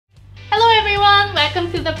welcome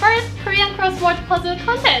to the first Korean crossword puzzle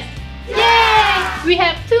contest! Yay! We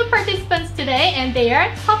have two participants today and they are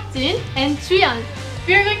Seokjin and Juyeon.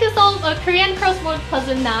 We are going to solve a Korean crossword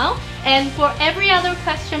puzzle now, and for every other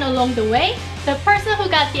question along the way, the person who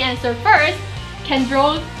got the answer first can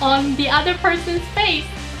draw on the other person's face.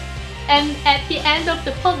 And at the end of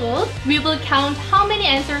the puzzle, we will count how many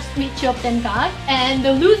answers each of them got, and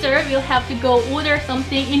the loser will have to go order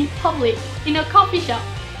something in public, in a coffee shop.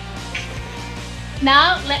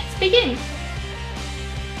 Now, let's begin!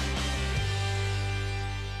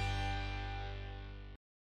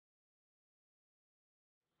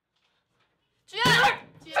 주연!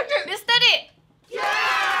 미스터리!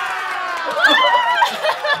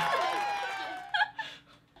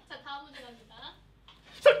 자, 다음 문제 갑니다.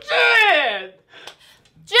 석진!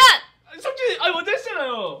 주연! 석진! 아니 먼저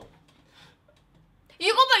했잖아요.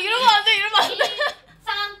 이거만 이러면 안 돼, 이러면 안 돼.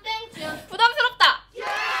 3, 땡, 주연. 부담스럽다.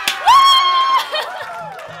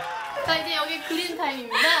 자, 이제 여기 그림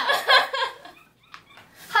타임입니다.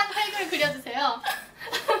 한 획을 그려주세요.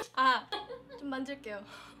 아, 좀 만질게요.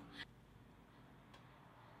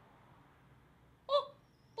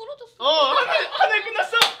 떨어졌어. 하늘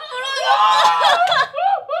끝났어.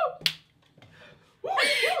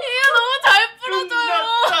 이게 너무 잘 부러져요.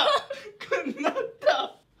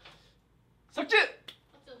 끝났다. 석진!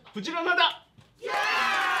 부지런하다.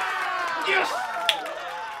 예스!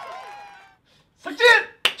 석진!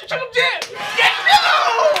 추천금지!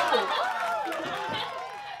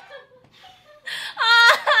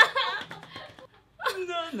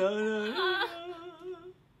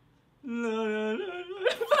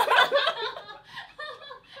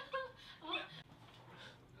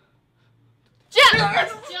 주연!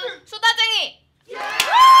 수다쟁이! 예!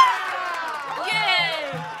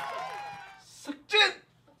 석진!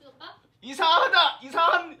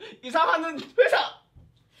 이사하는 회사!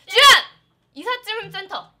 주연! 이삿짐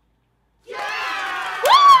센터!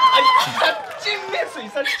 아니 이삿짐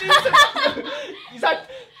센터.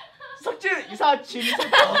 석진 이삿짐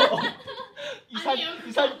센터.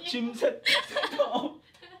 이삿짐 센터.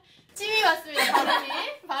 찜이 맞습니다.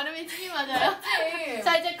 발음이 찜이 맞아요.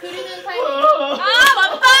 자, 이제 그리는 타임. 아,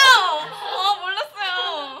 맞다!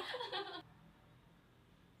 몰랐어요.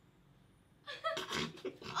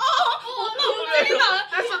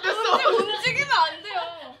 됐어. 움직이면 안 돼요.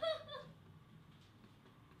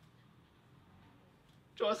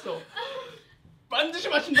 좋았어. 반드시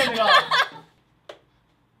맞춘다 내가.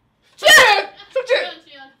 주연! 석진!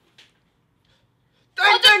 주연. 땡!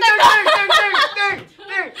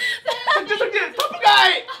 석진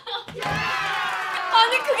터프가이!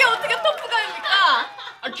 아니, 그게 어떻게 터프가입니까?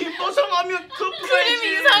 아, 김보성 하면 터프가이지.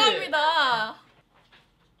 그림이 이상합니다.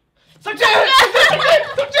 석진!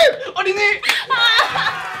 어린이!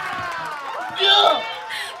 야!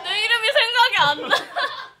 내 이름이 생각이 안 나.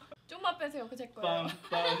 좀만 빼세요. 그 제 거예요.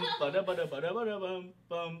 빰빰 빠라바라바라바라밤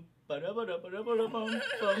빰 빠라바라바라바라밤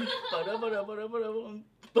빰 빠라바라바라바라밤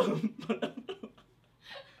빰.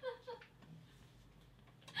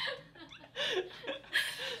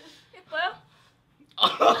 예뻐요?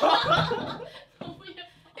 너무 예뻐.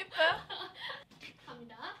 예뻐요?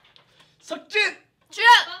 갑니다. 석진! 주연!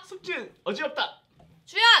 어지럽다.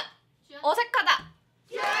 주연! 어색하다.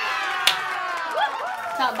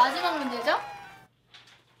 자, 마지막 문제죠?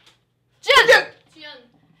 주연! 주연.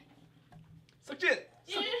 석진!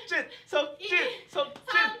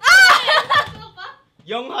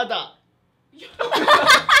 영하다.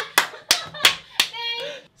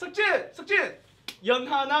 석진!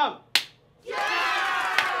 연하남.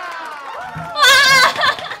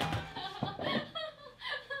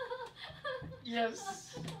 예스.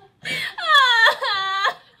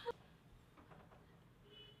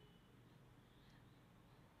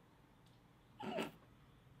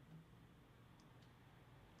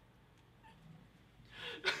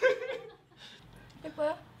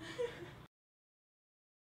 예뻐요?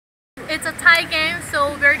 It's a tie game,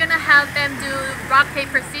 so we're gonna have them do rock,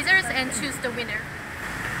 paper, scissors and choose the winner.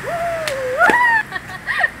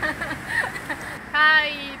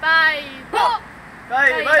 가위바위보!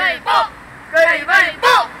 가위바위보!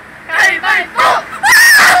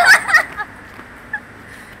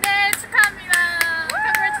 네, 축하합니다.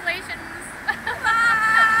 Congratulations.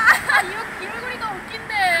 이 얼굴이가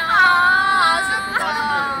웃긴데. 아쉽다.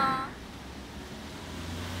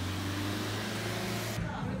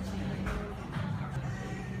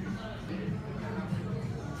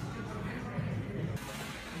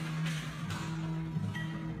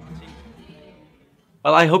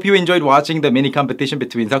 Well, I hope you enjoyed watching the mini competition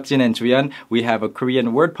between Seokjin and Juyeon. We have a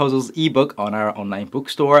Korean word puzzles ebook on our online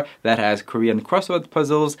bookstore that has Korean crossword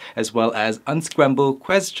puzzles as well as unscrambled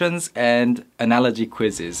questions and analogy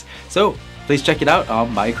quizzes. So please check it out on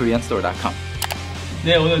mykoreanstore.com.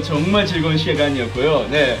 네, 오늘 정말 즐거운 시간이었고요.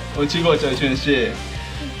 네, 즐거웠죠, 주현 씨.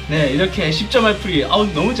 네, 이렇게 10점 풀이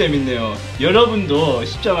너무 재밌네요. 여러분도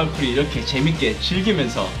 10점 풀이 이렇게 재밌게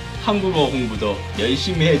즐기면서 한국어 공부도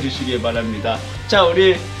열심히 해주시길 바랍니다. 자,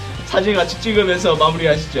 우리 사진 같이 찍으면서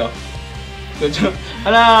마무리하시죠. 그렇죠?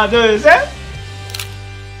 하나, 둘, 셋!